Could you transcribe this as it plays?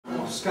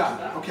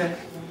Scott, okay.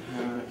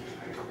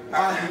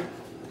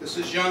 This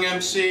is Young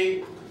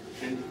MC,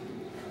 and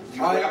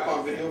you rap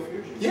on Video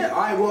Fusion. Yeah,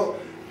 all right, well,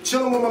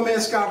 chilling with my man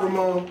Scott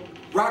Ramone,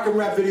 rock and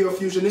rap Video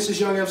Fusion. This is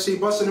Young MC,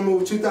 busting the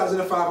move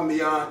 2005 and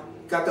beyond.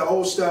 Got the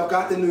old stuff,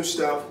 got the new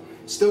stuff.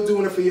 Still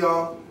doing it for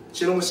y'all.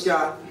 Chilling with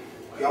Scott.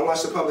 Y'all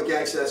watch the public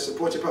access,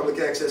 support your public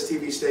access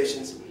TV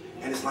stations,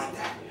 and it's like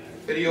that.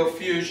 Video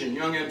Fusion,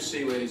 Young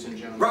MC, ladies and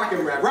gentlemen. Rock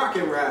and rap, rock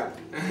and rap.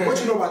 What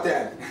you know about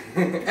that?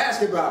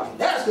 Ask about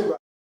it, ask about it.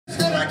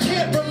 That I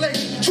can't relate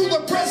to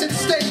the present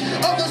state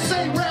of the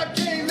same rap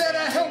game that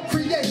I helped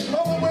create.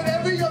 Along with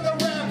every other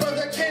rapper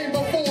that came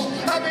before.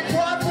 I've been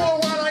quiet for a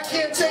while, I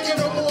can't take it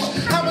no more.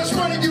 How much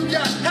money you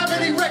got? How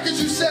many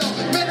records you sell?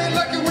 Men ain't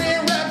lucky we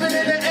ain't rapping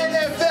in the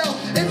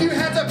NFL. If you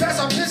had to pass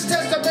a piss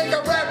test to make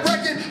a rap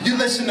record, you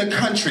listen to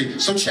country,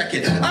 so check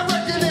it. I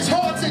reckon it's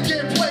hard to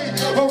get played.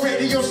 A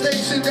radio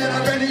station that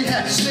already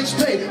had 6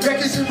 paid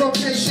records in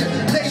rotation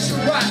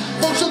nationwide.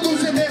 Folks are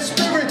losing their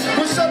spirit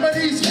with some of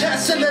these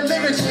cats and their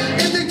lyrics.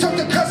 If they took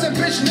the cousin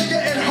bitch nigga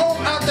and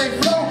home out they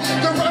flow,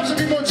 the rhymes would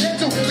be more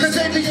gentle, cause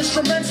they be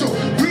instrumental.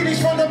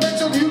 Reading's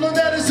fundamental, you learn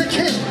that as a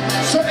kid.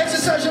 So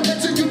exercise your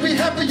mental, you'd be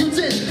happy you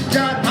did.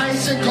 Got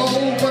ice and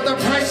gold, but the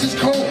price is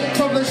cold.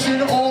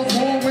 Publishing all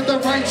wrong with the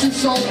rights you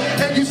sold.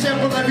 And you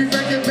sample every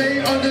record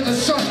made under the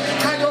sun.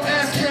 How your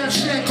ass can't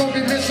shit, gon'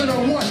 be missing a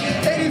one.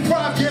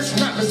 85 yes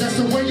rappers, that's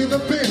the way of the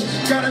biz.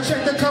 Gotta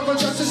check the cover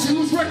just to see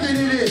whose record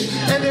it is.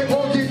 And they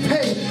all get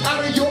paid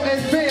out of your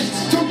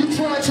advance. Don't you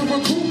try to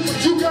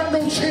recruit, you got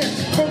no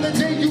chance. From the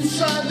day you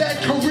signed,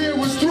 that career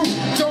was through.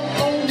 Don't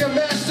own your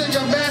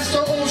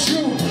master owns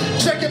you.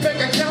 Check your bank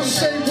account and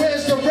say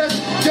where's the rest.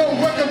 Yo,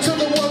 welcome to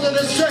the world of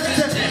the stress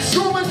test.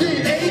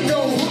 Normandie, ain't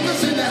no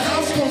hookers in the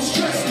house gon'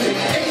 stress me.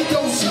 Ain't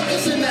no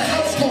suckers in the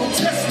house gon'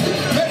 test me.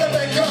 Better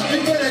back up,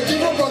 you better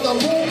give up on the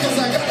room, cause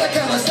I got that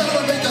kind of style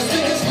to make the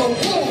speakers go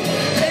boom.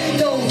 Ain't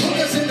no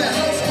hookers in the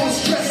house gon'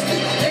 stress me.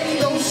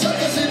 Ain't no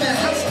suckers in the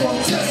house gon'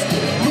 test me.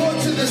 North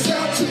to the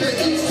south, to the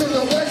east, to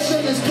the west,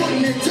 is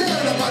putting it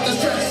down about the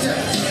stress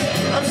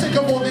test. I'm sick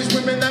of all these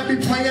women that be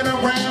playing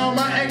around.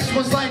 My ex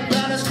was like bad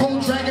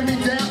cold, dragging me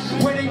down.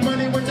 Winning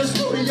money with the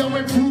studio,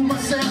 improve my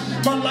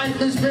sound. My life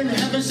has been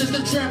heaven since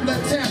the traveler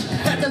town.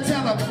 Had to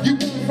tell her, you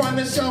won't find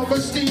the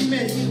self-esteem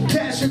in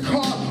cash, a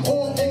car,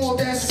 or all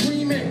that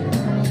screaming.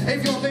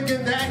 If you're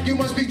thinking that, you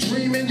must be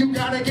dreaming. You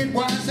gotta get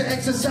wise to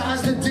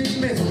exercise the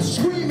demons.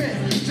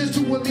 Screaming, just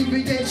to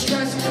alleviate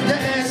stress. The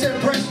ass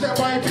and breast that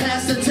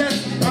bypass the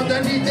test.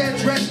 Underneath that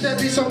dress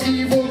that be so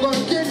evil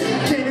looking.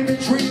 Can't even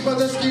dream of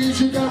the schemes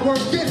you got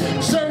working.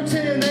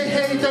 Certain they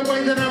hate the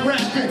way that I'm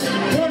rapping.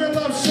 Want a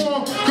love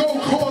song? Go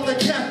call the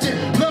captain.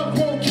 Love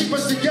won't keep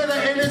us together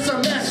and it's a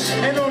mess.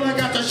 And all I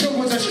got to show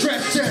was a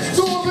stress test.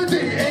 Normandie,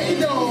 ain't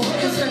no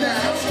hookers in the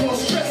house gon'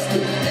 stress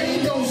me.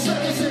 Ain't no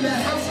suckers in the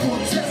house gon'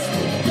 test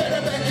me.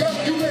 Better back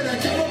up, you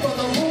better give up on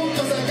the room,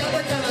 cause I got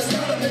that kind of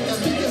style to make the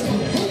speakers go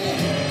boom.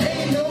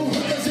 Ain't no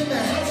hookers in the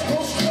house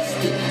gon' stress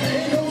me.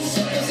 Ain't no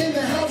suckers in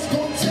the house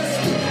gon' test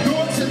me.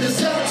 North to the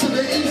south, to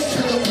the east,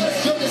 to the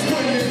west, you're just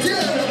putting it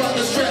down about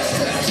the stress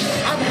test.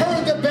 I've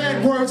heard the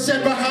bad words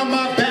said behind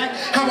my back.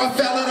 How I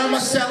fell it, I'ma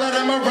sell it,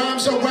 I'ma rhyme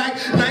so whack.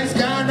 Nice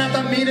guy, not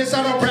the meanest,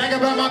 I don't brag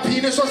about my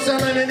penis or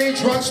selling any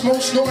drugs,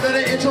 smoke, snorted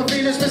an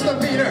intravenous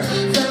misdemeanor.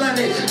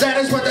 Felony, that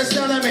is what they're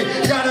selling me.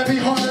 Gotta be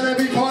harder to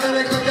be part of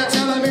the clique they're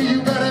telling me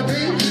you better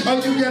be. Or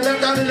you get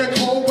left out in the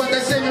cold, but they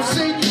say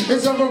MC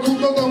is a recruit,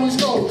 they'll always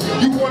go.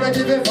 You wanna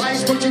give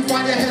advice, but you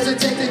find you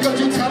hesitating, cause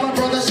you tell a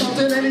brother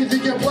something,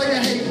 anything you play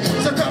or hate.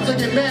 Sometimes I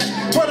get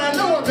mad, but I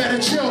know I better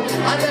chill.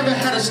 I never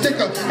had a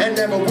sticker and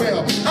never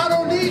will. I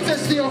don't need to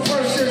steal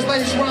verses,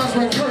 lace rhymes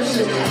with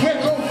curses.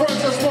 Where go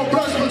first, I smoke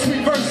blunts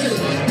between verses.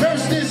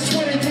 Nurse this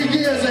 23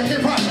 years of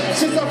hip hop.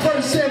 Since I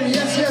first said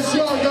yes, yes,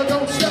 y'all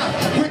don't stop.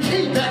 We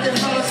keep back in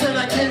Hollis and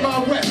I came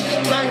out west.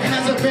 Life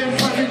hasn't been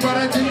perfect, but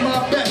I did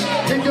my best.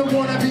 If you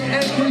wanna be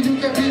angry, you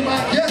can be my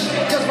guest.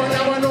 Cause right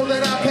now I know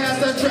that I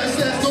passed that dress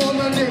that's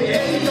Normandie.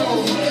 Ain't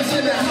no hookers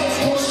in the house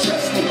gon'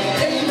 stress me.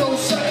 Ain't no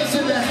suckers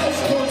in the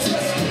house gon'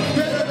 test me.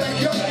 Better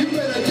back up, you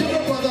better give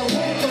up on the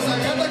room, cause I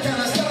got that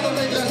kind of style to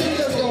make the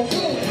speakers go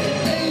boom.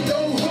 Ain't no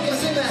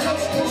hookers in the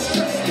house gon'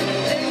 stress me.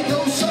 Ain't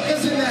no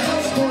suckers in the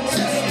house gon'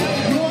 test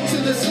me. North to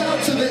the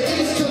south, to the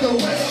east, to the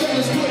west, you're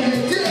just putting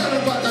it down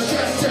about the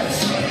stress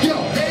test. Yo,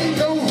 ain't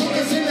no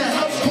hookers in the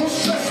house gon'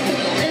 stress me.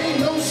 Ain't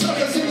no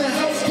suckers in the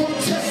house gon'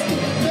 test me.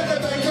 Better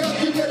back up,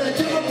 you better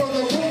give up on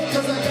the room,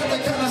 cause I got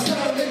that kind of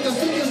style to make the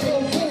speakers go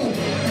boom.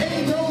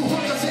 Ain't no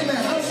hookers in the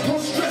house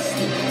gon' stress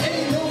me.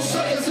 Ain't no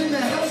suckers in the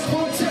house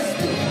gon' test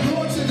me.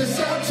 North to the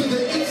south, to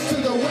the east, to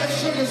the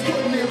west, you're just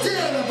putting it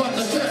down about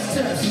the stress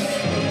test.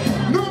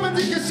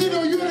 Normandie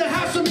Casino, you in the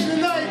house with me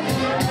tonight.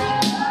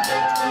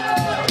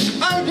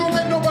 I ain't gonna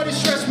let nobody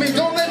stress me.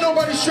 Don't let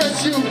nobody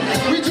stress you.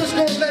 We just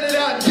gonna let it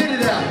out, get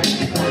it out.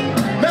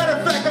 Matter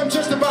of fact, I'm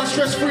just about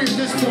stress-free at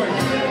this point.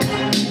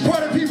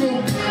 Party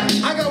people,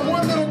 I got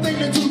one little thing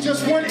to do,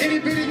 just one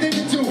itty-bitty thing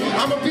to do.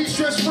 I'ma be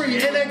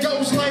stress-free, and it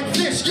goes like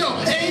this. Yo,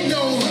 ain't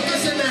no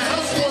hookers in the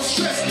house gon'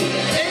 stress me.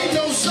 Ain't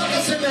no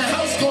suckers in the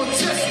house gon'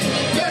 test me.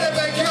 Better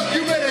back up,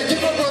 you better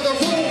give up on the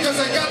roof.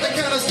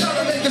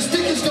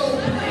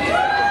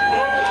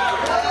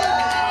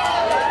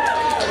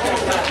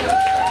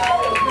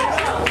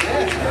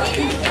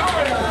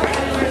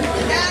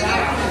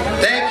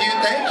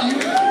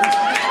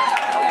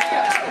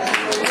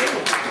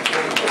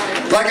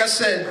 Like I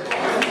said,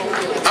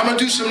 I'm gonna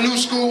do some new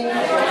school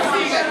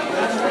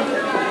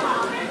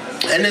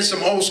and then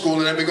some old school,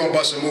 and then we're gonna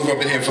bust a move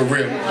up in here for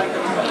real.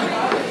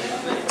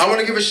 I want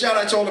to give a shout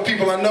out to all the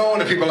people I know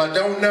and the people I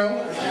don't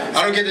know.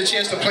 I don't get the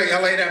chance to play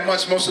LA that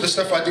much. Most of the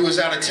stuff I do is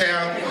out of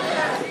town.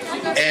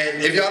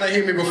 And if y'all didn't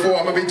hear me before,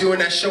 I'm gonna be doing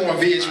that show on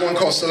VH1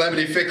 called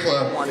Celebrity Fit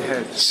Club.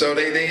 So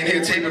they in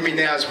here taping me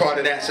now as part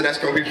of that. So that's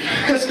gonna be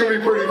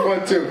pretty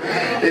fun too.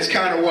 It's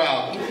kind of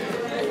wild.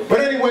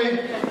 But anyway,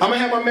 I'm gonna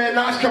have my man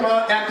Nas come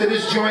out after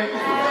this joint.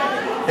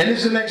 And this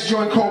is the next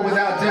joint called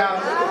Without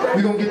Doubt.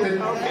 We're gonna get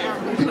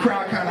the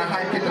crowd kind of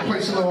hyped, get the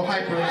place a little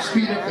hyper,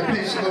 speed up the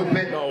pace a little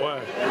bit.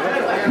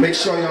 Make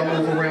sure y'all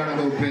move around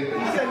a little bit.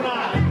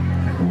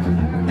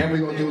 And we're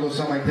gonna do a little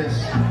something like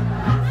this.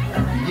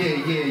 Yeah,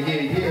 yeah,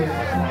 yeah, yeah.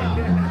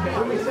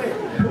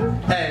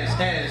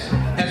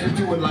 As we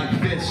do it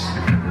like this.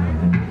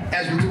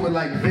 As we do it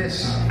like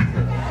this.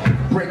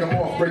 Break them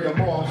off, break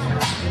them off.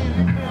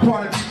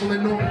 Party people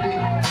in Normandie,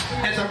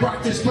 as I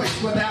rock this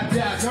place without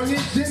doubt. Young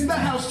it's in the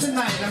house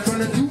tonight. I'm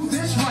gonna do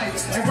this right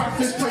and rock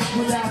this place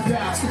without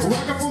doubt.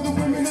 Rock up for the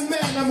women and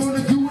men. I'm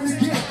gonna do it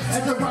again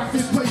as I rock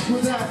this place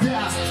without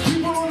doubt.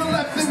 People on the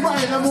left and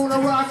right. I'm gonna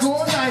rock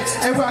all night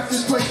and rock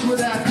this place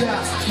without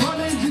doubt. My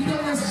name's Healy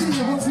Presents.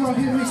 I hope y'all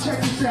hear me.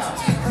 Check this out.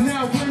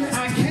 Now when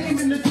I came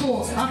in the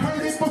door, I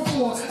heard it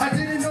before. I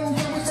didn't know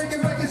I was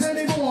making records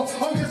anymore.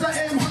 Oh yes I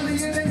am, honey.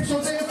 It ain't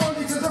so damn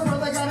funny 'cause a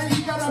brother gotta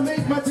eat, gotta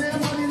make my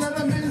damn money.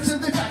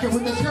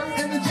 With the skirt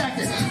and the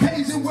jacket,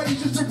 pays and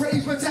wages to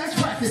raise my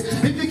tax bracket.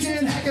 If you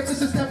can't hack it,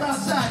 just a step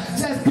outside.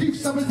 That beef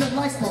summers that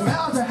like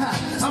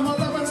formaldehyde. I'm a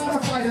lover, not a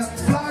fighter.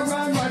 Fly,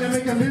 rhyme, writer,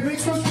 make a living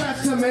from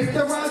scratch to make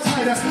the rhyme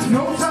tighter.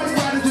 No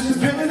typewriter, just a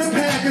pen and a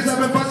pad, 'cause I've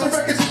been busting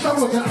records since I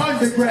was an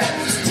undergrad.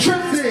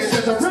 Trip this,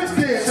 as I rip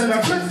this, and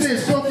I flip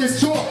this, so get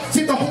short.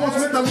 Keep the horse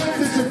with the lift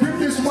this and rip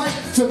this white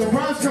till the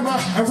rhymes come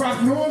out and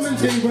rock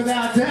Normandie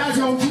without doubt.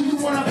 Yo, do you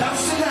wanna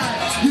bounce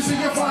tonight? You see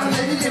a fine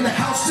lady in the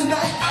house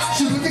tonight?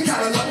 She's looking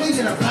kinda lovely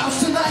in a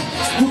blouse tonight.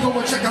 We're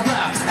gonna check her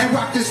out and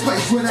rock this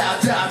place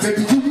without doubt.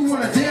 Baby, do you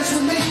wanna dance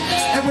with me?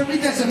 And when we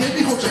dance,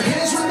 maybe hold your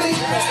hands with me.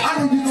 I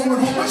know you going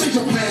home, but change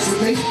your plans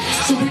with me,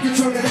 so we can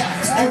turn it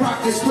out and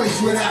rock this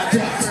place without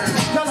doubt.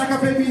 Not like a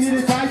baby need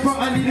a diaper,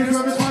 I need a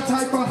girl that's my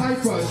type of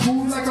hyper.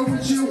 Smooth like a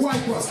windshield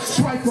wiper,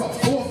 swiper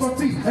off her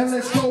feet, and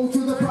let's go to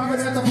the private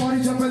at the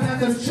party, jumping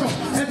after the show.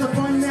 And the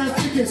fun now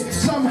kicking,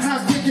 somehow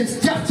kicking,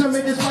 got to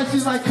make it spicy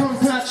like kung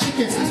pao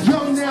chicken.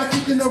 Young now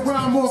kicking the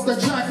rhyme off the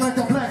track like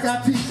a black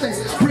eyed pea say,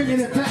 bringing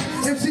it back.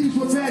 MCs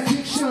with bad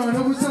diction,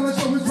 always telling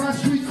stories about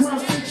street crime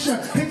fiction.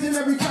 Hitting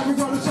every time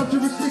regardless of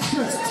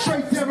jurisdiction,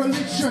 straight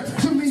dereliction.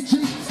 To me,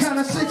 G,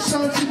 kinda sick,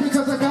 son, see,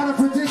 because I got a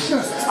prediction.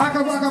 I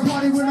can rock a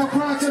party with no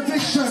crime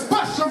conviction.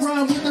 Bust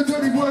around with the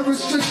dirty word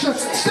restriction.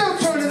 Still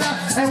turn it out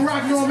and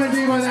rock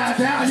Normandie without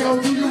doubt. Yo,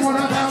 do you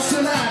wanna bounce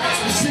tonight?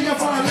 You see a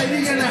fine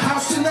lady in the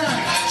house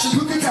tonight. She's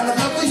looking kinda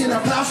lovely in a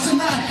blouse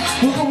tonight.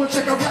 We're gonna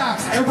check her out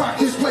and rock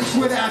this place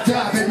without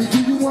doubt. Baby, do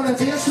you wanna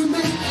dance with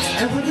me?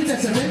 And when we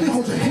dance, maybe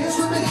hold your hands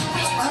with me.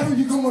 I know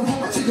you going home,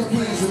 but take your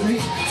plans with me,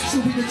 so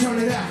we can turn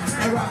it out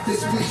and rock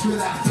this place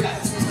without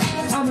doubt.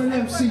 I'm an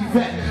MC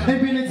vet,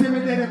 ain't been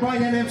intimidated by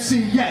an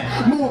MC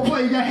yet. More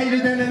player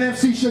hated than an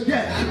MC should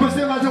get, but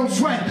still I don't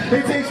sweat.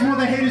 It takes more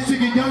than haters to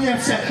get young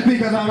upset,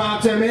 because I'm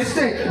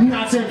optimistic,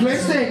 not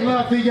simplistic.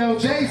 Love the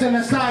OJs and the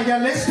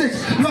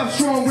stylistics. Love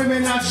strong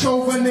women, not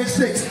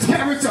chauvinistic.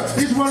 Character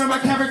is one of my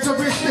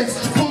characteristics.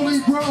 Fully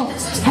grown,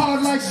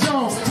 hard like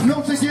stone.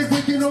 No to get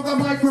wicked on the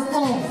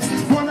microphone.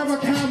 One of a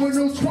kind with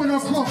no twin or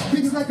clone,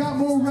 because I got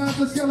more rhymes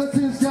than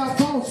skeletons got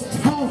bones.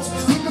 Homes,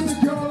 look at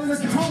the girl in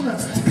the corner.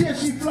 Yeah,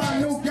 she fly,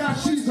 no God,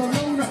 she's a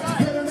loner.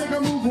 Better make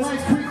a move right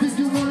quick if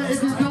you want it.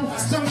 If you don't,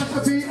 someone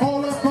has to be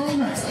all up on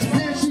her.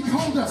 Yeah, she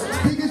colder.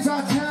 Think it's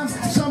about time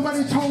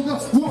somebody told her.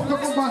 Walk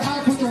up on my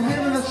high, put your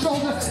hand on her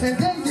shoulder, and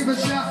then give a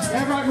shout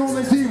and rock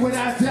Normandie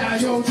without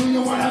doubt. Yo, do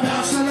you wanna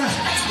bounce tonight?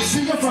 You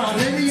see a fine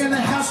lady in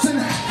the house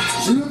tonight.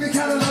 She looking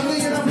kinda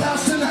lovely in a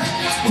blouse tonight.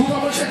 We're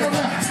gonna check her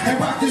out and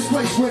rock this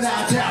place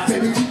without doubt.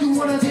 Baby, do you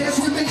wanna dance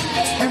with me?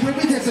 And when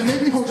we dance,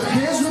 maybe hold your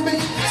hands with me.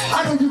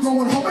 I know you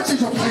going home, but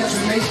change your plans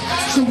with me,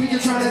 so we can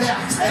turn it out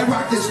and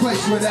rock this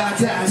place without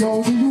doubt.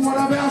 Yo, do you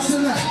wanna bounce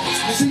tonight?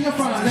 You see a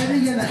fine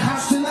lady in the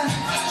house tonight.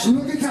 She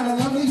looking kinda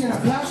lovely in a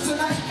blouse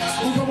tonight.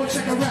 We're gonna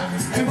check her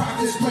out and rock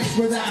this place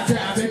without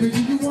doubt. Baby,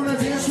 do you wanna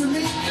dance with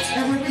me?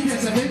 And when we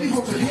dance, maybe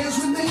hold your hands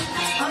with me.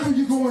 I know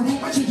you going home,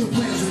 but change your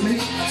plans with me,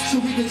 so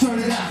we can turn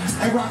it out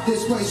and rock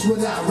this place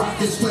without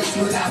doubt.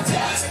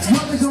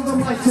 Nothing's on the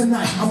mic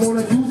tonight. I'm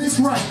gonna do this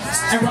right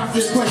and rock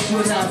this place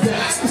without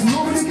doubt.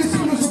 Normandie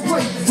Casino's a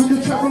place with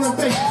the treble and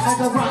bass,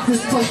 and I rock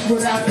this place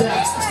without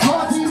doubt.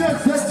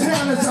 Hardiness, that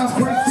town as I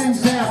break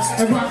things down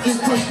and rock this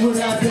place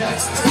without doubt.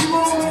 People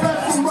on the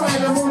left and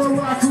right, I'm gonna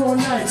rock all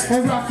night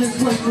and rock this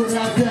place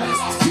without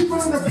doubt.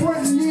 People in the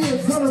front and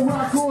years, gonna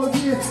rock all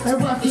year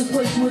and rock this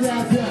place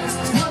without doubt.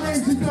 My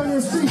name's Healy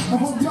Presents. I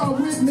hope y'all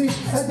with me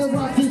as I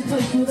rock this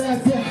place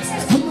without doubt.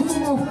 Look for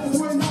my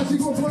homeboy, now she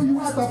gon' blow you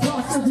out the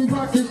block as we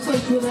rock this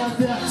place without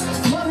doubt.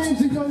 My name's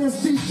Healy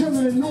Presents,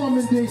 chillin' in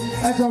Normandie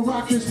as I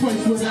rock this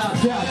place without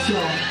doubt,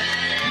 y'all.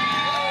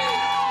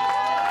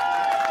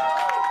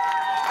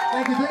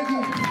 Thank you, thank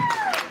you.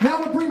 Now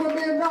we'll bring my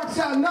man Knox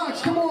out.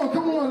 Knox, come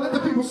on, let the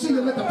people see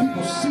you, let the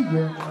people see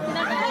you.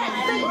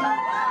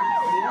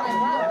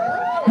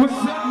 What's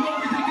up,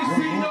 Normandie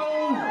Casino?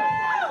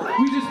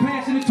 We just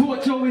passing the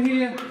torch over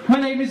here. My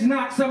name is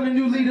Knox. I'm the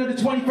new leader of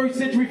the 21st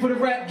century for the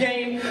rap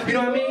game. You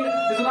know what I mean?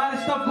 There's a lot of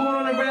stuff going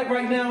on in rap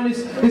right now, and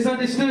it's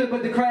understood,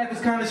 but the craft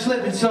is kind of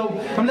slipping. So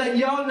I'm letting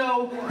y'all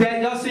know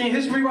that y'all seeing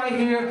history right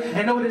here,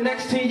 and over the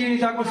next 10 years,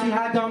 y'all gonna see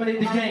how I dominate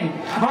the game.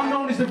 I'm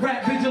known as the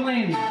rap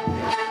vigilante.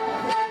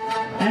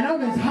 And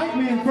I'm his hype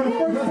man. For the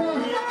first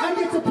time, I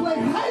get to play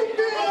hype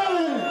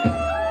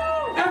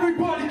man.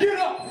 Everybody get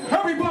up!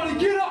 Everybody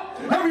get up!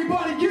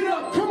 Everybody get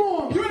up! Come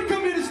on! You ain't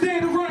come here to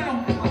stand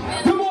around.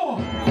 Come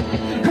on!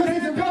 Cause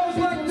it goes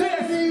like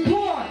this.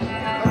 One.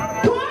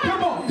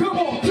 Come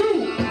on,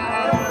 two.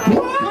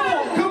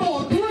 Come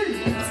on, three.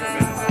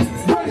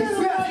 Ready,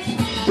 set.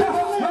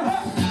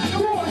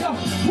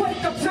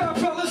 Wake up, time,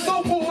 fellas.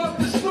 No more of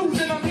the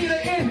snoozing. I'm here to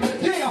end.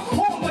 Yeah,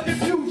 all the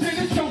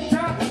confusion. It's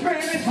showtime.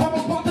 Man, it's I'm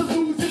about to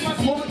lose it. My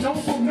squad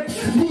don't for me.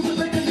 Losing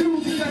like the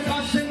news. Because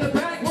I send the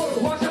back.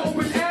 Watch the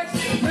open acts.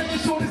 Making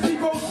sure the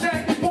zero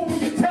stack before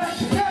we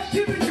attack. Not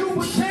giving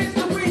you a chance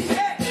to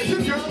react. The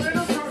girl in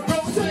the front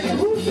row saying,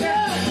 who's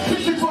that?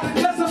 This is for the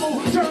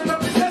decimal. Turn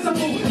up the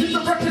decimal. These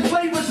are record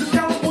flavors of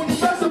California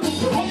festival.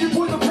 All you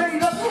boys are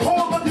paid up.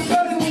 All of you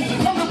medical.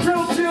 I'm the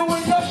real deal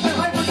and nothing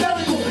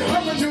hypothetical.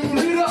 I'm the new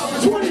leader of the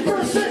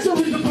 21st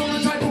century. The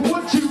prototype of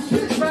what you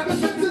bitch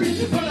rappers meant to be.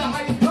 For the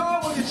hype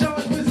power, your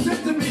charge was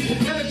sent to me.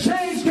 And a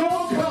change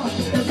gon' come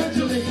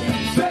eventually.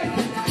 Fake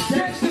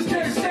gangsters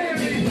can't stand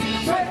me.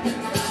 Fake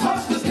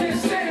hustlers can't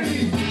stand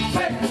me.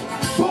 Fake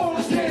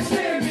ballers can't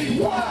stand me.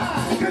 Why?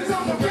 Cause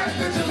I'm a rap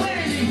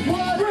vigilante.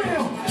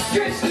 Real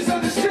gangsters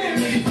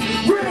understand me.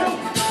 Real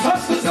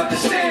hustlers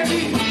understand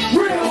me.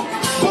 Real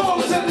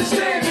ballers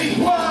understand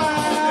me. Why?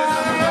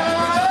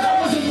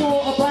 Wasn't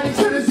more abiding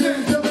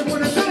citizens, dealing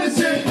with a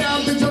citizen.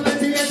 Now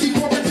vigilante,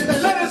 anti-corporate to the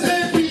letters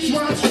and beats,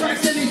 rhymes,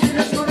 tracks, anything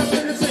that's gonna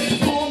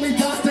benefit. Call me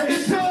doctor,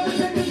 it's time to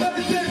take the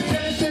medicine.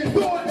 Medicine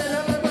thought that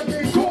I've ever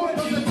been caught.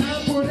 On the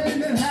time put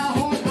in and how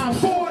hard I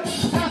fought.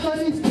 Half of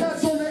these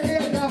cats on the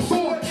air got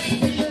fought.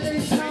 If it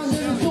ain't time,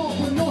 then it's all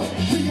for naught.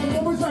 See, I'm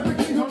always rapping,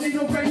 king, don't need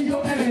no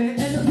radio edit.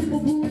 And the people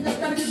booing, I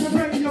gotta give the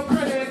radio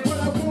credit. But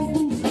I won't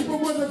lose people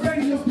when the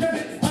radio get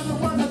it.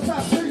 Otherwise I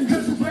stop singing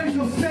cause the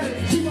radio said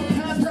it. See my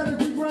past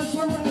pedigree runs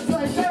my runs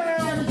like now.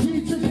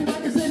 Guaranteed tricking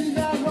like it's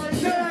 89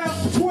 right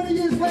now. 20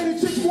 years later,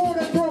 chicks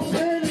wanna throw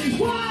panties.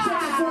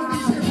 Check for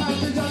these hip-hop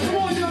bitches. Come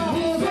on,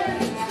 y'all. Fake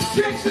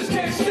gangsters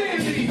can't stand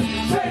me.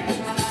 Fake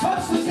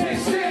hustlers can't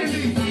stand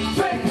me.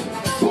 Fake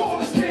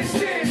ballers can't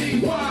stand me.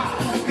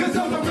 Why? Cause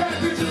I'm a rap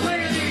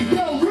vigilante.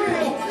 Yo,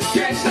 real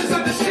gangsters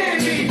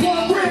understand me.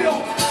 Real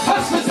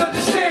hustlers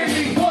understand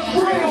me.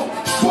 Real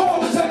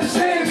ballers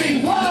understand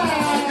me. Why?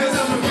 Cause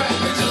I'm a rap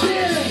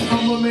vigilante.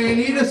 I'm a man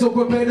eater, so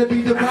prepare to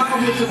be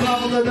devoured. With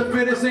survival of the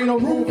fittest, ain't no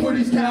room for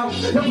these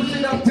cows.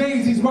 Represent up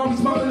daisies, mommy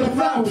smiling the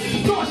flowers.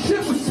 Thought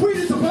shit was sweet,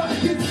 it's about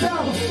to get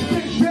sour.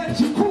 Think that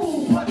you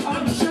cool, but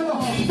I'm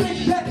chiller.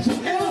 Think that you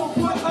ill,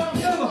 but I'm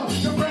iller.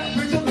 The rap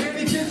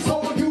vigilante gets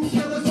all you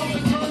killers on the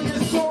turn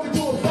this song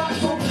into a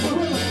box office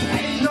gorilla.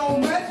 Ain't no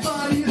match,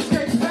 body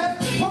escape that.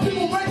 My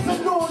people make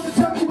some noise to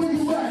tell me where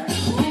you at.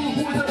 Rude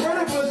boys and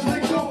murderers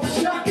licked off the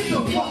shot. Get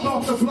the fuck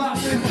off the block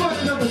in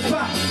front of the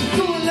spot.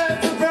 Doing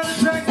that to better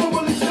track, but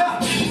will he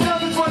stop? Now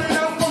it's running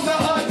out from the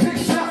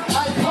TikTok.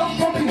 I come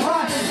from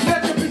behind,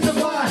 let your piece of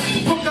mind.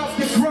 Look up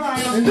your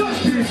grind, I'm done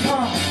being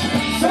calm.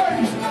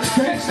 Fake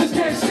gangsters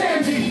can't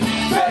stand me.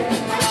 Fake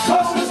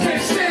hustlers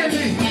can't stand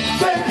me.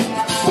 Fake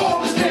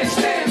ballers can't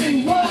stand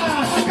me. Why?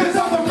 Cause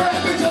I'm a rap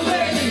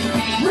vigilante.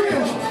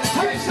 Real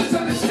gangsters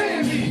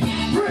understand me.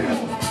 Real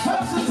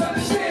hustlers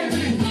understand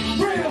me.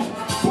 Real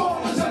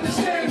ballers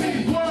understand me.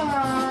 Why?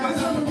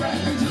 Cause I'm a rap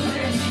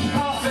vigilante.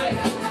 Fake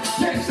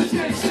gangsters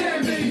can't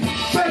stand me.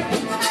 Fake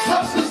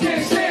hustlers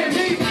can't stand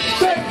me.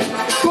 Fake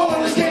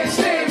ballers can't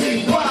stand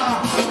me.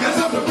 Why? Cause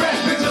I'm a rap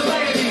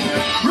vigilante.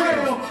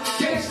 Real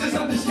gangsters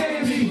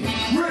understand me.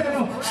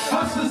 Real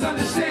hustlers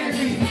understand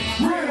me.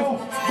 Real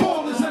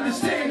ballers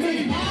understand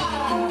me.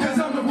 Cause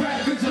I'm a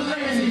rap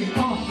vigilante.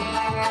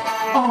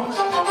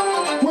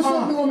 What's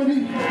up,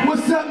 Normandie?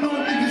 What's up,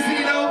 Normandie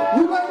Casino?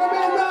 You like my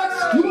man Knox?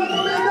 You like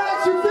my man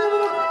Knox? You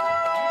feeling it?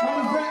 I'm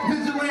a rap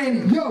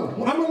vigilante. Yo,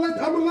 I'm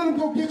gonna let him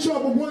go get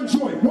y'all with one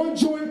joint. One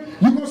joint,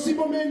 you're gonna see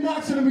my man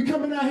Knox and then we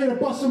coming out here to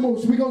bust some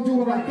moves. We gonna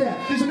do it like that.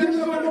 This So give next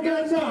me up one, my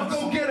man Knox.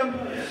 go get him.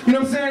 You know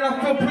what I'm saying? I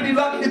feel pretty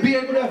lucky to be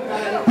able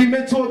to be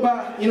mentored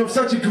by,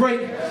 such a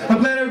great. I'm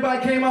glad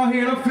everybody came out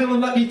here and I'm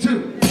feeling lucky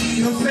too.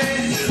 You know what I'm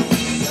saying?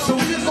 So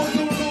we just gonna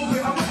do a little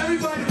bit. I want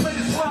everybody to play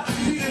the slot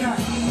for me tonight.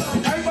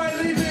 Everybody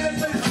leave here and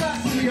play the slot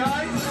for me,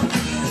 alright?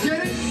 Get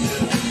it?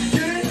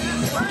 Get it?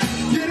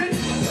 Get it?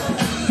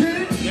 Get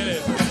it? Get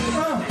it.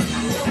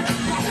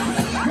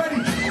 Ready?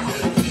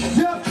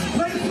 Yep,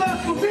 play the slot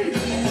for me.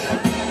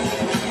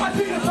 I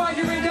see the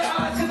fire in your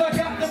eyes and I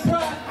got the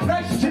pride.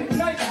 Nice chick,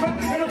 nice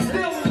record, and I'm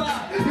still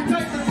alive. The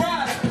type to ride.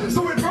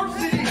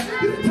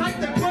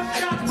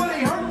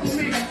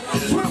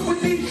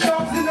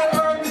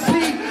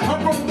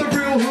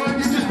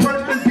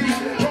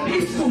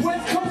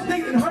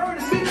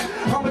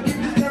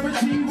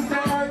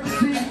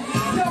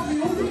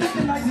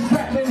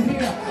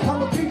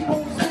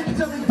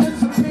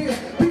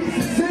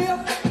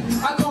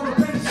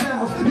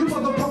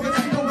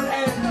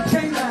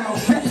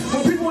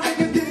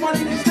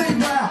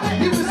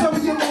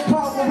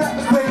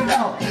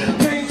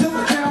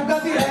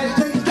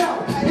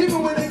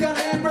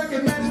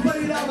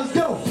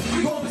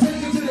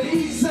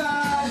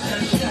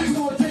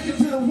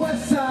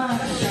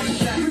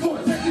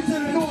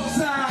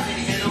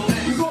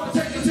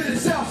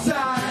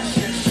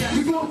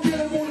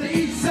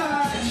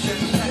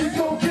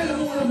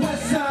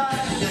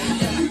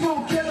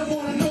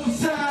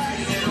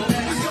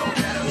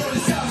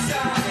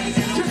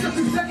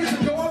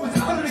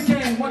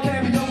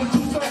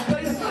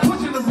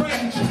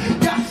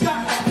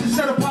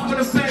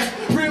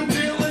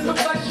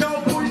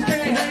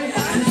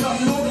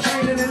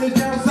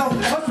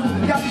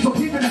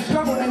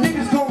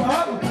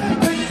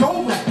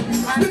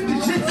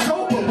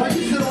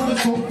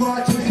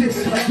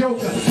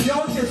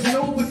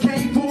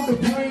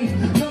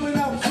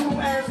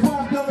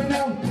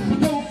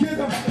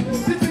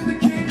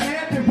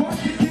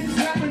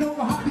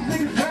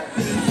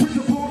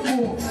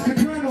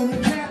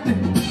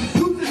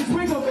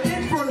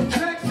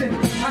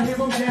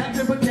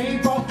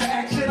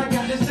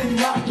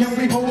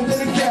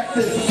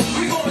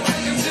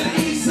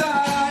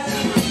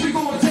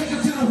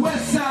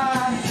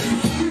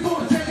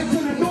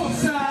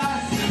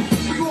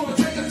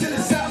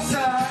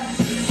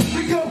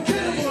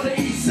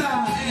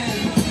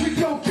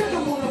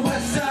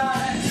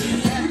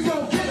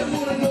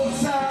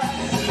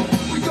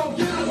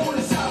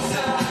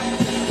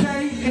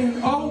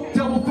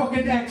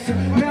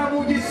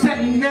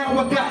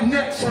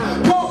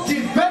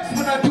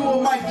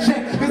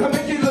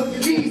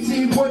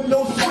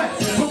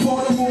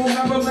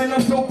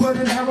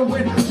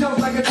 heroin, jump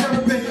like a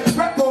terrapin,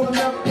 rap all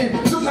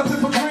American, took nothing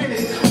for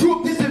granted, grew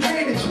up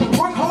disadvantaged,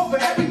 worked hard for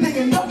everything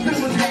and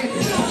nothing was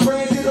handed.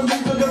 Branded a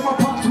loser, cause my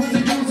pops was a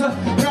user.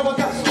 Now I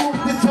got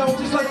stories to tell,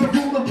 just like a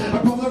ruler.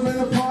 My brother in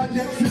the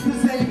projects is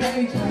the same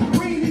age.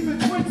 We ain't even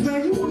twins,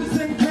 man, you on the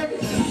same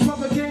page.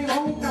 Brother came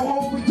home, now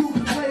home we do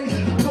the plays.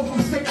 Go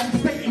from state to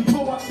state and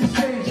blow up the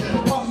stage.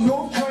 Up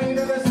north train,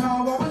 and that's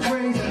how I was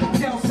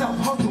raised. Down south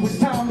hustle, it's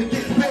time to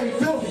get paid.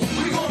 Feel me?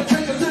 We gonna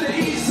take it to the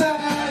east side.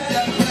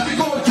 We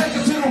gonna take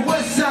it to the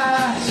west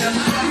side.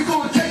 We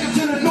gonna take it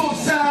to the north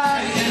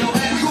side.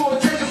 We gonna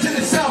take it to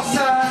the south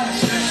side.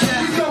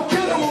 We gon'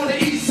 kill them on the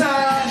east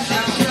side.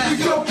 We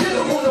gon' kill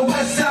them on the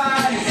west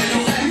side.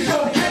 We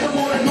gon' kill them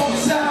on the north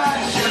side.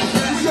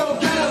 We gon'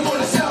 kill them on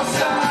the south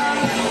side.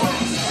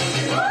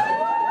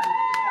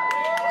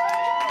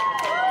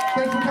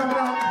 Thanks for coming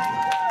out.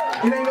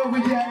 It ain't over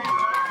yet.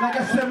 Like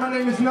I said, my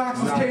name is Knox.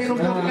 It's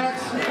K-N-O-X.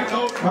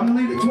 I'm the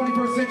leader of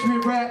 21st century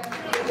rap.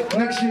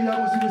 Next year, y'all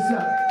gonna see what's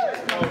up.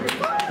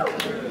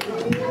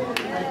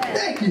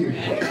 Thank you.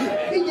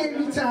 He gave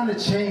me time to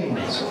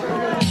change.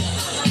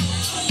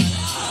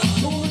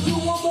 So we'll do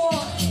one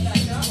more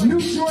new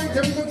joint,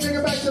 then we're gonna take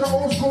it back to the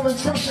old school and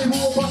trust me,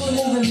 who will bust a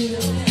move in here.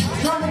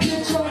 Trying to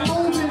get y'all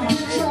moving,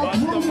 get y'all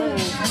grooving.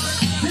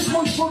 This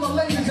one's for the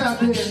ladies out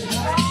there.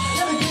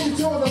 Dedicated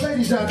to all the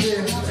ladies out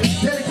there.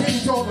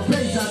 Dedicated to all the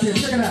babes out there.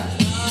 Check it out.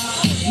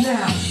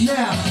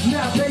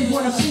 Now, babe,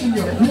 when I seen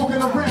you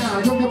walking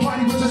around, yo, your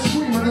body was a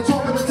screamer, the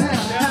talk of the town.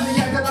 Had me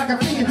acting like a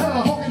fiend,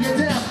 holding you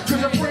down, cause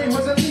your brain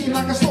was a lean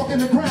like a stalk in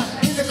the ground.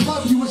 In the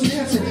club, you was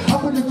dancing,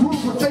 up in the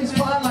groove, with face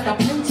fine like a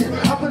painting,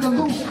 up in the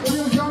loop,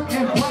 real young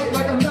and bright,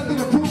 like a nothing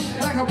to prove,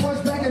 like I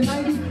was back in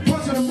 90,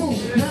 busting a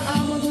move. Now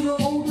I'm a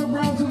little older,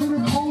 rounds a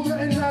little colder,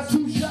 and not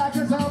too shy,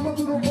 cause I'm a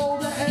little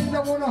bolder, and I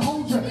wanna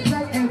hold you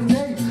night and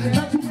day.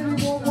 Not too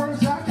many more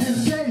words I can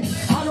say.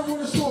 I don't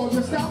wanna store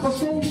you, stop a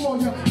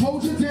stonewall you,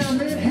 hold you down,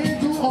 man,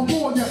 handle or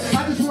more you.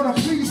 I just wanna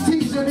please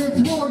tease you and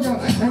enthrall you,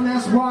 and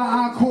that's why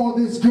I call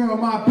this girl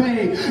my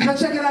babe. Now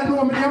check it out,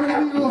 Normandie, I'm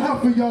gonna need a little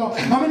help for y'all.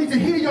 I'm gonna need to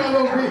hear y'all a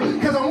little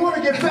bit, cause I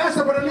wanna get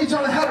faster, but I need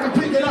y'all to help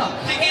me pick it up.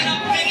 Pick it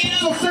up, pick it up.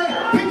 So say,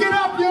 pick it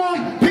up,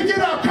 young, pick it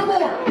up, come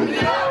on. Pick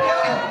it up,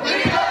 young,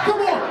 pick it up.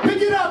 Come on,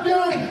 pick it up,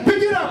 young,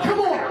 pick it up, come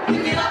on.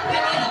 Pick it up,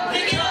 pick it up,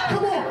 pick it up.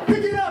 Come on,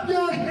 pick it up,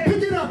 young,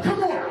 pick it up,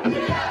 come on.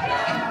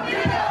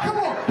 Come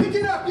on, pick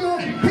it up, young,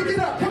 pick it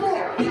up, come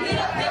on. Pick it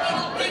up, pick it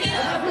up, pick it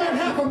up. Half man,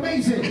 half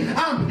amazing.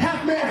 I'm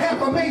half man,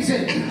 half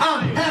amazing.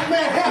 I'm half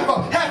man, half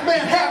man, half man,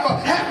 half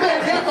man,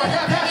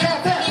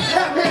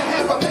 half man,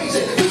 half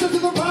amazing. Listen to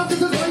the rhyme,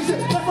 this is lazy.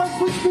 That right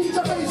switch speech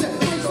amazing.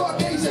 Brain start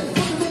gazing.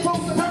 Put the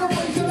repose and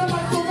paraphrasing. I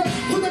like the rest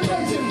with the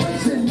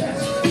racing, yes.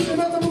 Even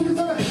other movies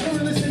of it. Here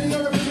in the city,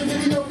 you're a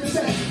video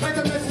cassette. Like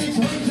the message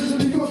ranges in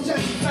New York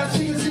Jets. Not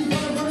CNC,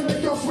 running,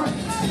 make your sweat.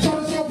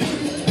 Charlie so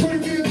pretty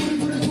good,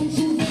 put his new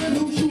shoes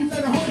and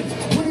a hoodie.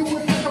 When he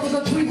went back, I was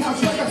a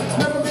treehouse wrecker.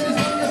 Never made his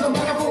money as a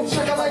microphone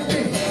checker like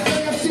me.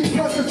 AMC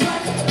plus the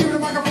track. Give me the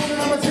microphone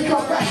and I'ma take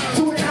off back.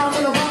 To an hour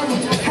in a rhyme.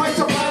 Fight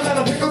some line that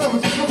I pick up.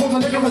 Was difficult to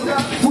nigga was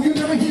down. Will you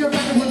never hear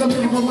rapping with a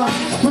lyrical line?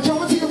 But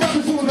y'all see a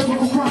rappers doing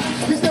lyrical crime.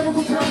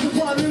 Hysterical times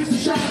require lyrics to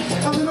shine.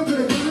 A little bit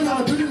of good,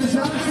 not a bit of the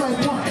shine. It's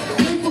like one.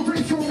 Make for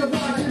great tune the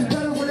line. Getting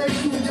better with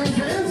age doing young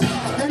fans.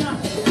 And I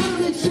couldn't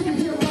make sure you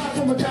hear live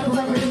from a dapper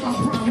rapper in my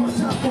prime. One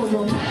time for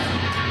your mind.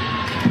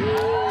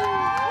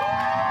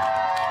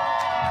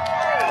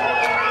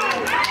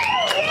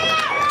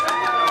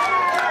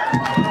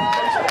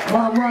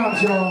 My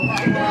rhymes, y'all.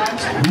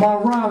 My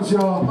rhymes,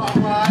 y'all.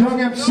 Young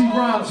MC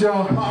rhymes,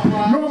 y'all.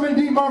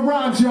 Normandie, my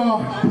rhymes,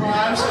 y'all.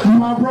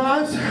 My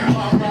rhymes.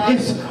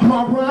 It's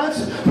my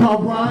rhymes. My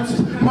rhymes.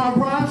 My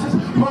rhymes.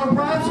 My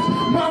rhymes.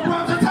 My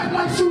rhymes are tight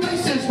like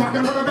shoelaces.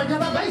 Rockin' on a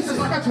regular basis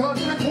like a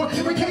judge in a court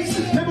giving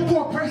cases. Never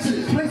wore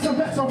braces. Play some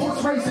bets on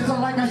horse races. I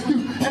like Ice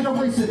Cube and the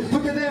Oasis.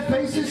 Look at their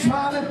faces,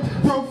 smiling,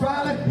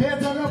 profiling, hair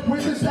done up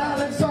with the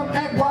styling. Some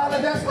act wild,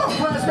 that's my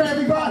friends for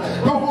everybody.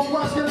 Go home,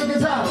 watch the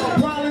niggas out.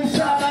 While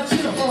inside, I chill.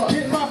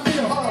 Get my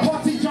feel.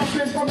 Party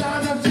jumping from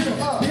 9 until.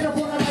 Get up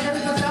on the mic and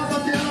it's the sound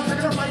of down.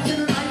 Taking a mic in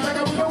the night like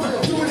I was going.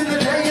 Do it in the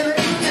day and the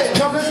evening.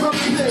 Jumping from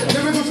evening.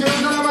 Lyrical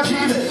skills that I'm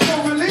achieving.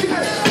 Don't believe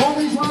it. All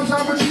these rhymes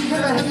I'm achieving.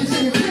 I have me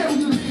singing. Can't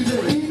believe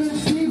it. Even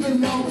Steven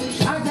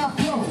knows I got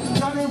flow.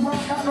 Johnny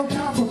Rock got no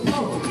time for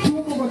flow. Do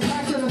them over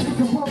tax that I think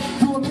of flow.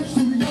 Do a mix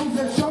studios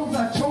that shows I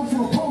chose to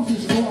oppose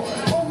this for.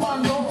 Oh my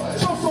lord.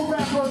 Show some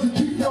rappers to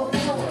keep your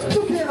flow.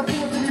 You can't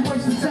afford to be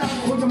wasting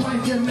time with the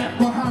mic and that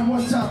behind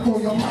one time for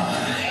your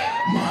mind.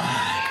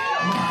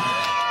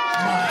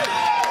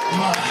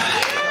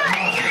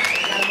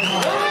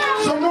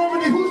 So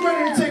Normandie, who's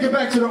ready to take it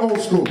back to the old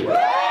school?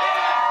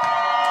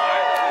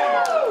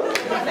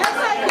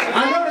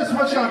 I know that's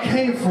what y'all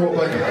came for,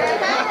 but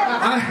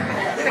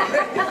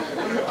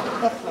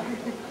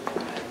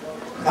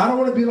I don't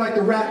want to be like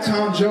the rap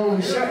Tom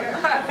Jones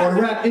or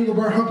the rap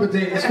Engelbert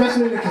Humperdinck,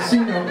 especially in the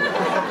casino.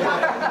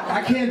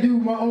 I can't do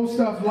my old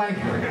stuff like,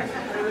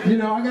 you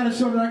know, I gotta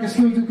show that I can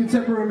still do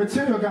contemporary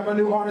material. Got my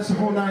new artist, the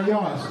whole 9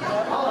 yards.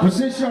 But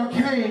since y'all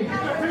came,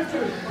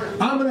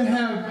 I'm gonna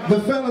have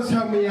the fellas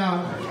help me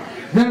out.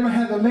 Then I'm gonna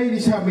have the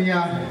ladies help me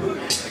out.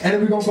 And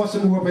then we're gonna bust a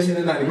move up in here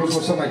tonight. It goes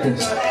something like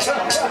this.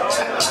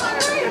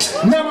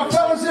 Now my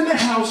fellas in the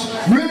house,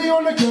 really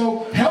on the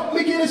go. Help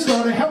me get it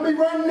started, help me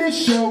run this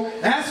show.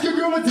 Ask a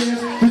girl to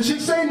dance, the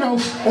chicks say no.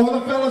 All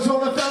the fellas, all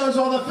the fellas,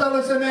 all the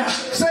fellas in the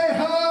house. Say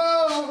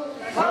ho!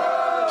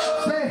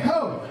 Ho! Say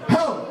ho!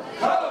 Ho!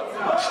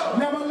 Ho!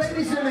 Now my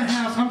ladies in the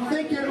house, I'm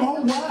thinking,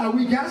 oh wow,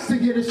 we got to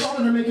get it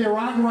started to make it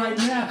rock right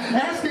now.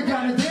 Ask a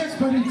guy to dance,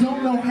 but he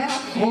don't know how.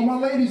 All my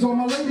ladies, all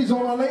my ladies,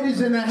 all my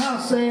ladies in the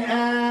house, say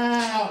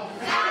ow.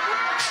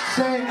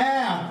 Say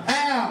ow,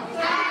 ow.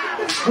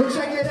 Well,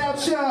 check it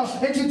out, y'all,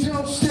 and you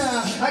don't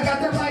stop. I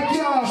got the mic,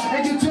 y'all,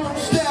 and you don't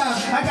stop.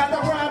 I got the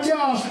rhyme,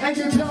 y'all, and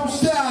you don't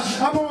stop.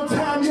 I'm on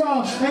time,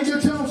 y'all, and you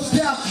don't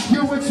stop.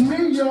 Yo, it's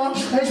me, y'all,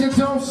 and you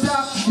don't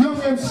stop.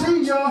 Young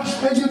MC, y'all,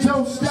 and you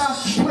don't stop.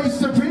 Place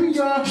to be,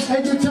 y'all,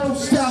 and you don't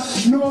stop.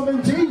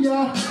 Normandie,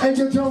 y'all, and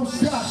you don't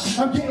stop.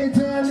 I'm getting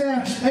down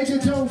there, and you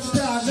don't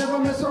stop. Never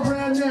mess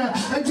around now,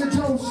 and you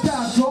don't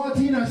stop.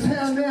 Gardina's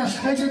town now,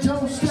 and you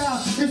don't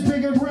stop. It's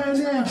big and brand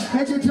now,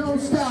 and you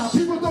don't stop.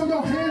 People throw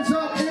your hands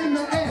up in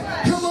the air.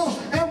 Come on,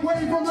 and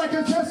wave them like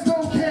I just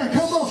don't care.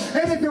 Come on,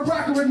 and if you're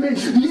rocking with me,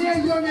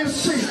 yeah, young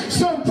MC.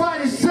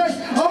 Somebody say,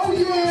 oh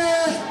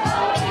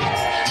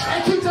yeah.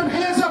 And keep them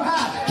hands up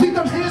high. Keep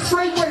them hands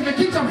straight waving.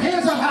 Keep them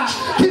hands up high.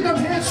 Keep them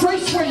hands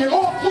straight swinging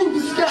all through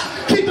the sky.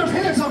 Keep them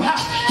hands up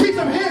high. Keep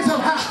them hands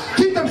up high.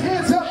 Keep them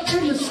hands up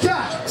in the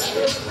sky.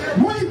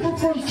 Wave them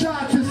from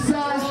side to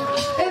side.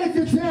 And if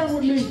you're down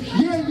with me,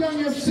 yeah,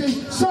 young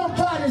MC.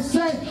 Somebody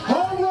say,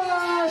 all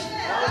right.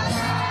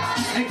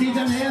 And keep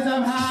them hands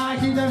up high,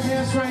 keep them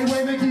hands straight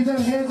waving, keep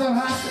them hands up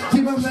high,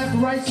 keep them left,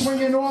 right,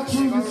 swinging all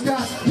through the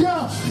sky.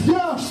 Yo,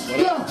 yo,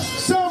 yo,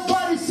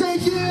 somebody say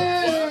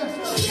yeah.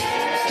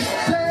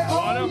 Say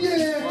oh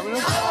yeah.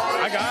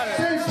 I got it.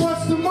 Say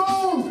bust the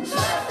move.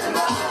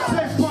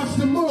 Say bust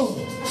the move.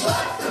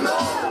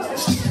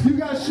 You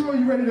guys sure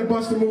you ready to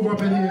bust the move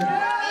up in here?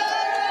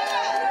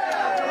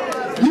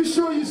 You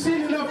sure you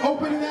seen enough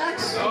opening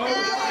acts?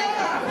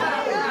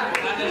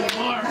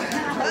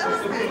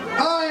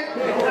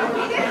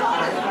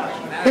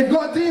 If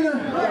Gardina,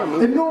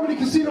 if Normandie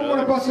Casino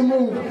want to bust a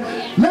move,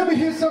 let me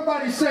hear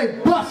somebody say,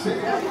 bust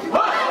it.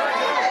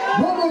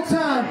 One more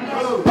time,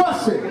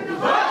 bust it.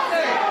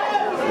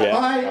 Yeah.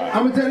 All right,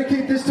 I'm going to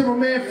dedicate this to my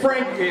man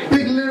Frank,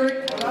 Big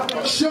Lyric,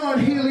 Sean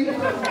Healy,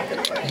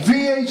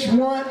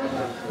 VH1,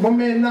 my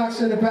man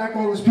Knox in the back,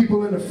 all those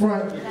people in the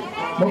front,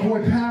 my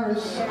boy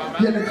Paris,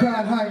 getting the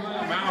crowd hype,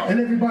 and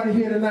everybody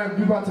here tonight,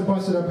 we about to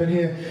bust it up in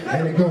here,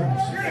 and it goes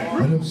a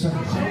little something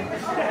like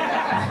this.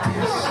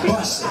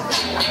 Bust it.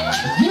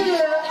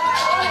 Yeah!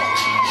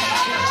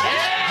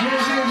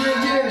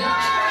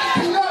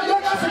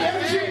 Y'all got some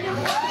energy?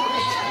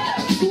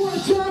 You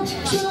wanna jump?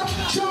 Jump,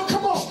 jump,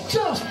 come on,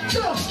 jump,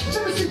 jump.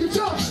 Let me see you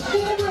jump.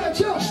 Move around,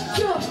 jump,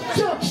 jump,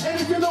 jump.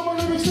 And if you know my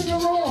lyrics, sing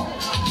along.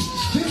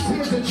 This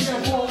here's a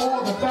jam for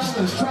all the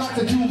fellas. Try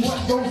to do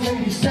what those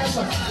ladies tell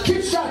us.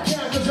 Keep shot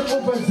down cause you're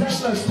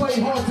overzealous. Play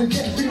hard to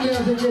get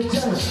females and get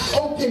jealous.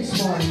 Okay,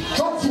 smarty,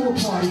 go to a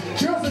party.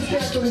 Girls are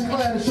scantily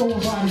clad and showing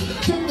body.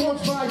 Think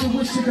once by you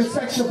wish you could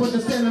sex her, but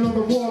you're standing on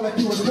the wall like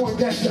you was born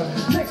Dexter.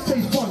 Next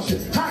stage function,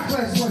 high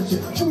class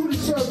luncheon. Food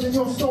is served and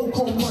your stone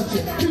cold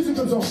luncheon. Music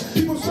comes on,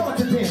 people start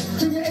to dance.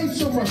 Then you ate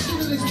so much, you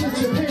really split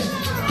your pants.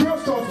 Girl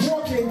starts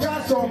walking,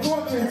 guys start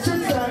walking.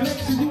 Sit down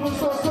next to you and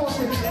start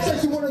talking.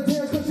 Says you wanna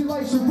dance cause she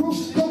likes your group.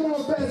 Come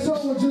on, fat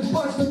soul, and just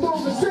bust the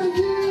move and say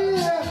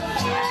yeah.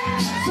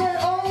 Say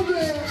oh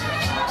yeah.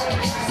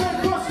 Say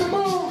bust the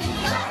move.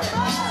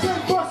 Say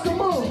bust the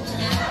move.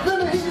 Let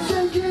me hear you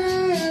say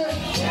yeah.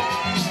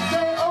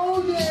 Say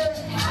oh yeah.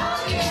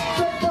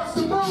 Say bust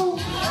the move.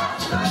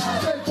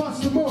 Say bust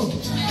the move.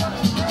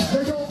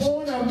 They go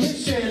on a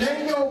mission,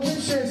 ain't no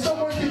wishing.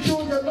 Someone can do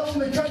your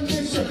lonely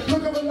condition.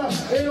 Look them up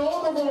in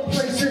all the wrong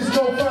places.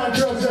 Go find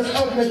girls that's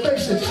ugly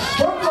faces.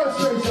 From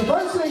frustration,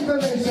 first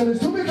inclination is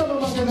to become a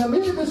mucker that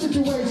leave the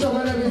situation.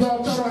 When every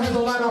dog tunnel has a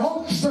line of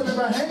hope. So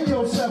never hang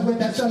yourself with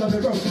that son of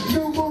a rope.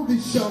 New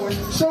movies showing,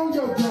 show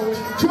you're growing.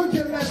 Could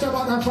care less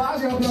about the fire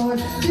you're blowing.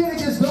 Get it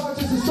gets dark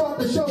just to start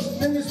the show.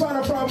 Then you spot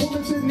a brown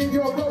woman sitting in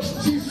your room.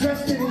 She's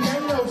dressed in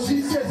yellow.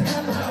 She says,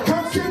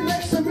 come sit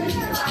next to me.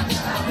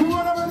 You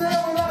went over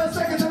there without a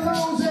second to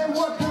lose. And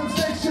what comes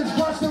next is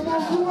bust the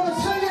move. You wanna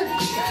sing it?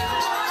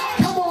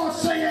 Come on,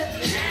 sing it.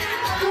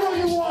 You know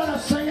you wanna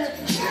sing it.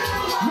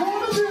 You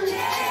wanna be?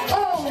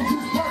 Oh,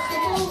 just bust the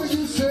move and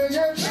you sing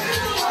it.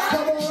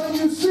 Come on and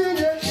you sing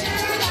it.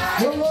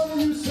 Come on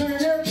and you sing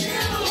it.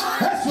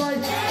 That's right.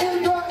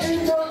 In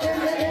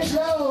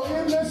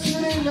the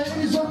city,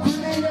 ladies are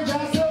pretty. You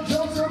got some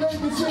jokes so they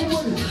can sing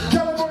with it.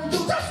 California, do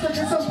that.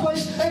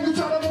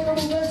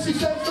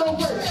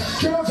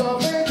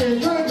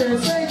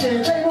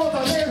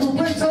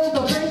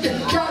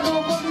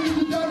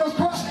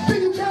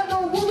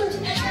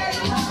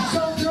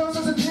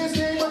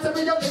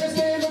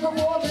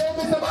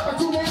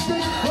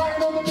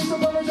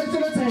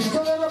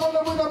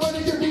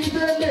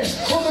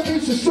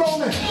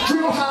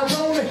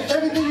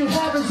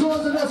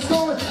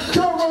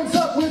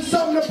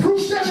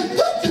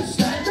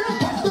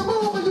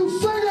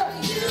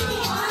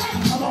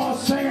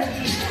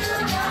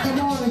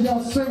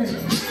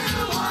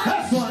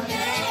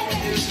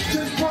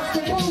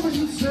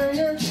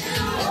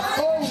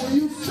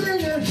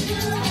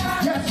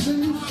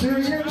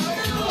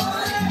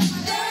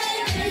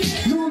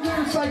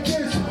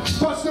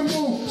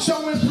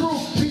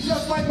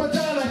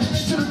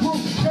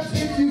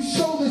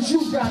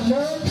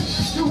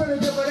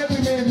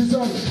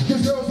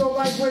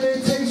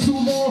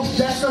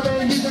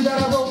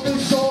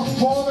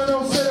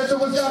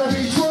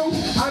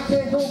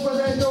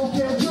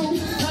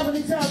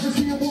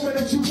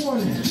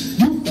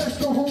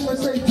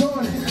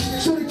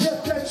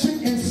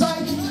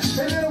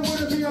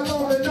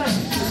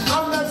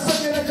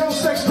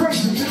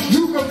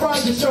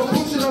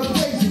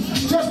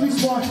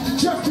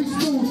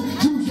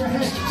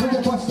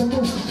 bust the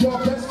move. Your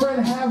best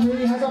friend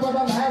Harry has a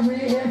brother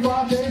Larry. In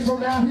 5 days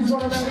from now, he's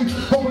gonna marry.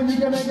 Hoping you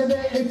can make it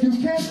there if you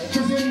can.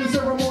 Cause in the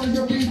ceremony,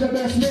 you'll be the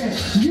best man.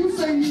 You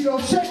say Nito,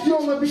 check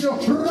your libido.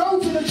 Roll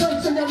to the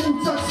church in your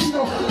new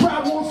tuxedo.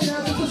 Crowd won't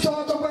stand to the start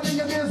of the wedding.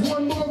 And there's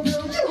one more girl,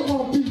 you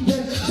won't be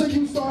dead. So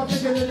you start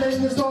thinking the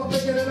name, you start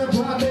thinking of the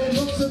blind man.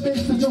 Looks and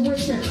thinks that you're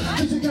waking.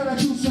 Cause you gotta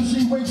do some,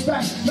 she wakes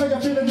back. Now you're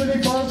feeling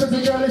really fun cause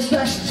the girl is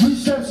stacked. 3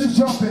 steps is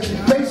jumping,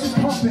 bass is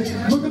pumping.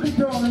 Look at the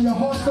girl and your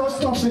heart starts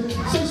thumping.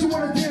 Says you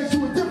wanna dance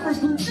to a different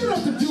group. You don't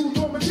have to do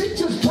Normandie,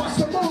 just bust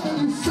them over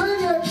and you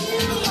sing it.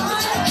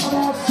 Come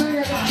on, sing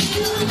it.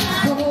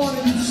 Come on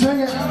and you sing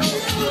it.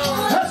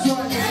 That's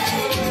right.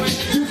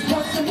 Just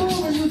bust them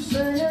over and you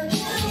sing it.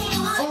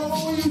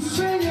 Oh, you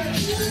sing it.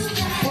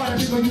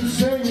 Party people, you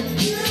sing it.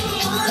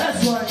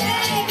 That's right.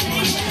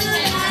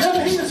 Let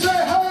me hear you say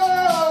ho.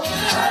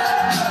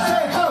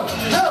 Say ho,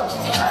 ho.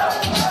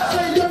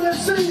 Say young and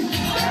sing.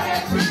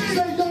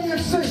 Say young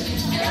and sing.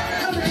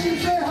 Let me hear you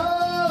say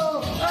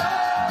ho.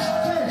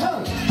 Say ho,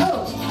 ho.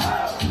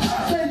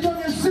 Say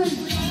young and sing.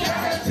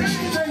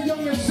 Say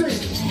young and sing.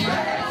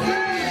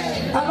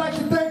 I'd like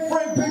to thank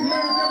Frank, Big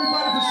Lyric,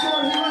 everybody for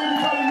showing here,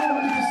 everybody in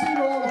Normandie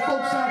Casino, all the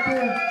folks out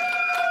there.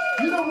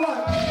 You know what?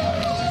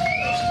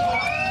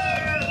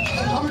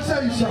 I'm gonna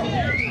tell you something.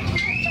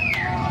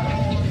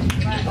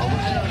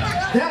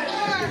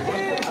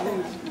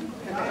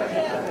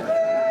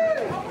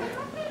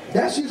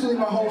 That's usually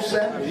my whole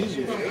set.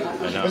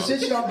 But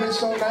since y'all been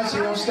so nice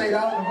and y'all stayed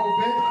out a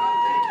whole bit,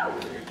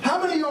 how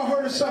many of y'all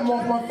heard of something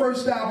off my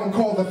first album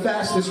called The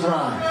Fastest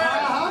Rhyme?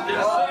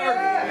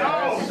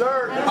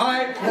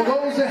 Alright, well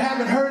those that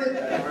haven't heard it,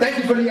 thank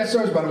you for the yes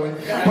sirs by the way.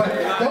 But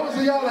those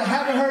of y'all that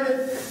haven't heard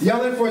it,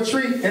 y'all in for a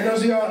treat. And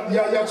those of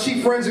y'all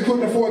cheap friends that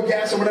couldn't afford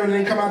gas or whatever, they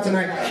didn't come out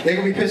tonight, they're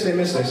gonna be pissed they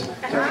missed this.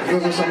 It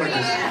goes something like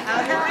this.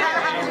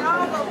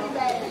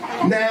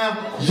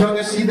 Now, Young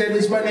MC, that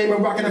is my name,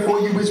 I'm rocking it for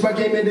you, it's my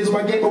game, it is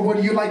my game, but what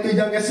do you like? The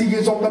Young MC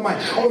is on the mic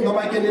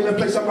and in the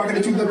place, I'm rocking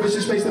it to the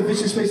vicious space, the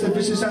vicious space, the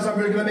vicious sounds, I'm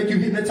really gonna make you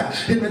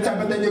hypnotize,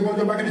 but then you're going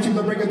to rocking it to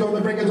the break of dawn,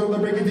 the break of dawn, the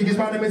break of dawn, because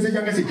my name is the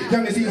Young MC,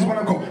 Young MC is what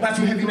I'm called, not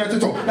too heavy, not to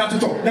talk,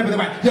 never the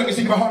mic, Young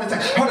MC, give a heart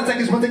attack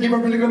is what they give,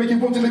 I'm really gonna make you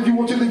want to live, you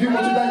want to live, you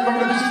want to die, you're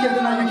gonna vicious, get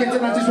denied, you can't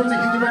deny, just want to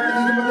hit you right,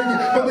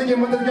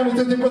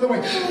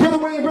 brother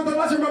way, and brother,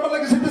 let's remember,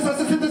 like I said, this,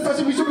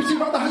 we should be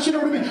about the hot, you know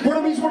what I mean, what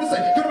it means, what to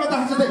say, good about the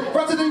hot today,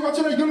 right today, watch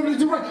today, gonna really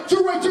do right,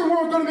 do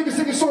wrong, gonna make a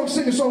sing a song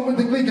with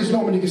the Gleekers,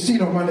 Normandie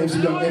Casino, my name's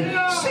the Young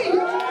MC.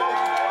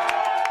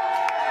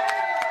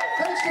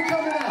 Thanks for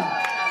coming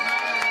out.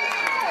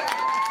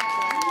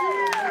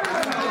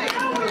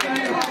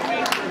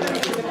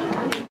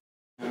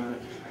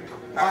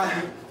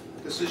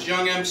 This is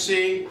Young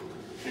MC,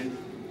 and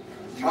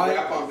you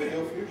rap on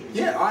Video Fusion.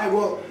 Yeah, alright,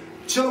 well,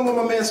 chilling with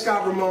my man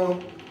Scott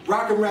Ramone,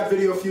 rock and rap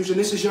Video Fusion.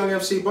 This is Young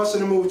MC,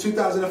 busting the move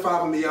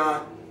 2005 and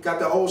beyond. Got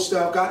the old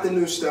stuff, got the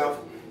new stuff.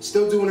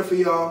 Still doing it for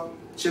y'all.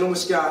 Chilling with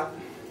Scott.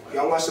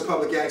 Y'all watch the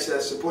public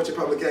access, support your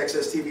public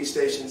access TV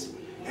stations,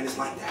 and it's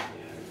like that.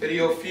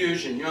 Video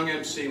Fusion, Young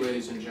MC,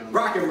 ladies and gentlemen.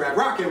 Rock and rap,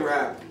 rock and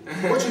rap.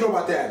 What you know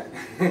about that?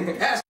 Ask